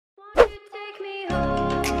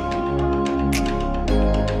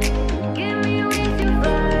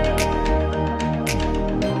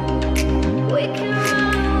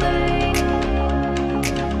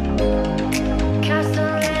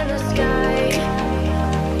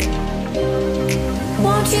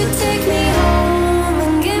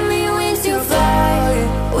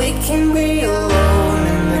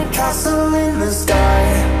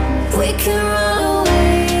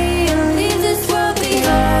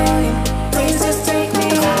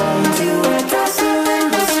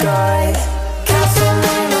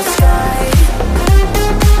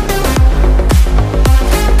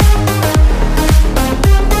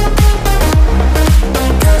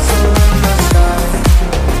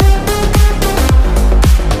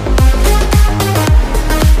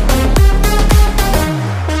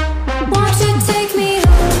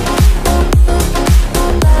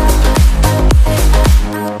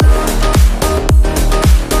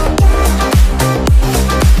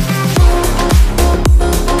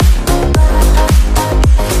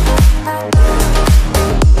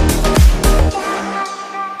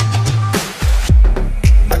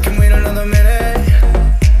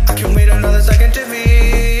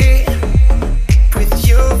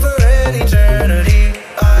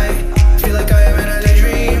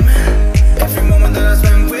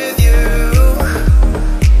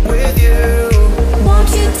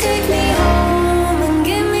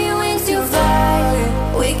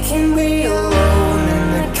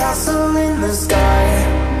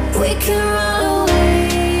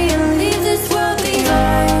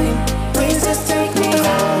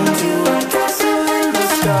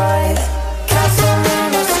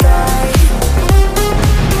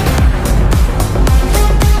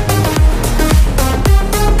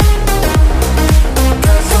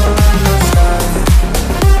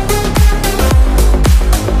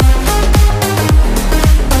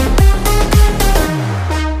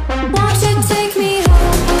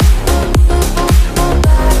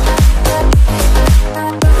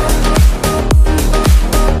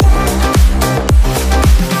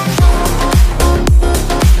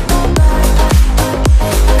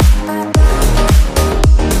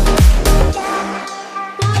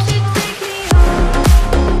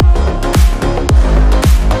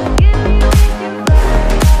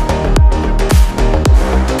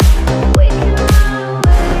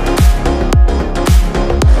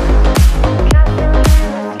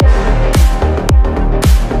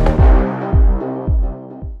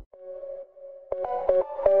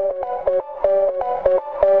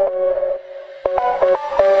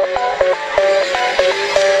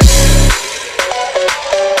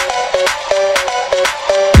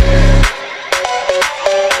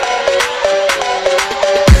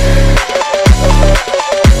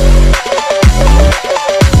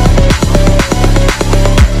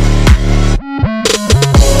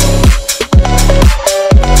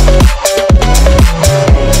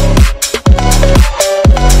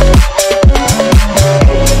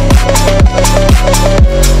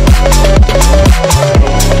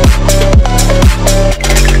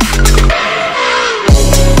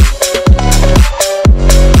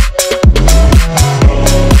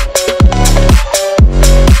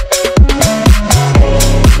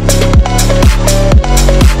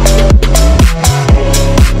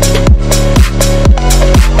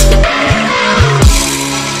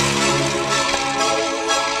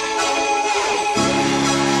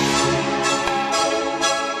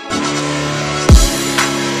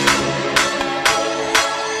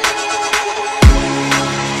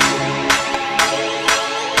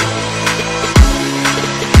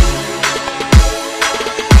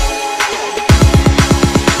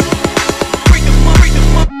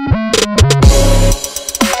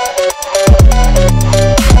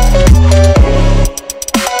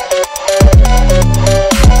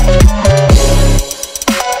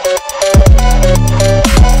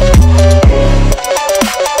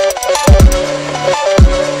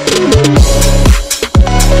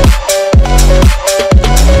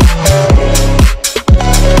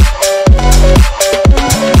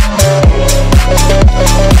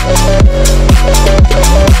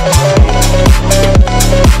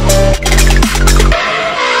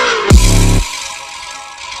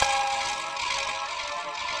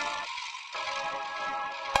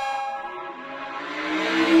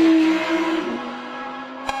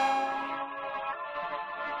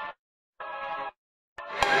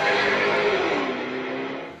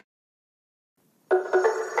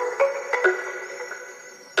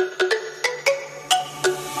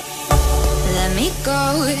me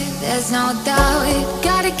go, there's no doubt.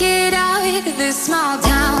 Gotta get out of this small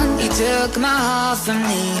town. You took my heart from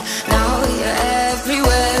me, now you're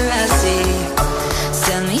everywhere I see.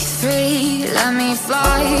 Set me free, let me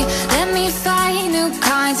fly, let me find new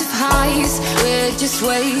kinds of highs. We're just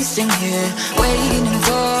wasting here, waiting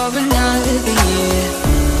for another year.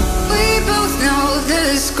 We both know the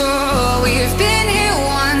score, we've been here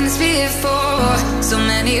once before. So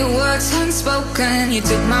many words unspoken, you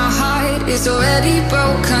took my heart, it's already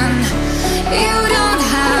broken. You don't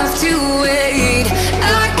have to wait,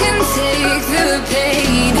 I can take the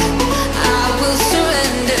pain. I will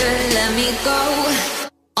surrender, let me go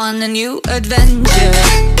on a new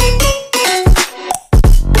adventure.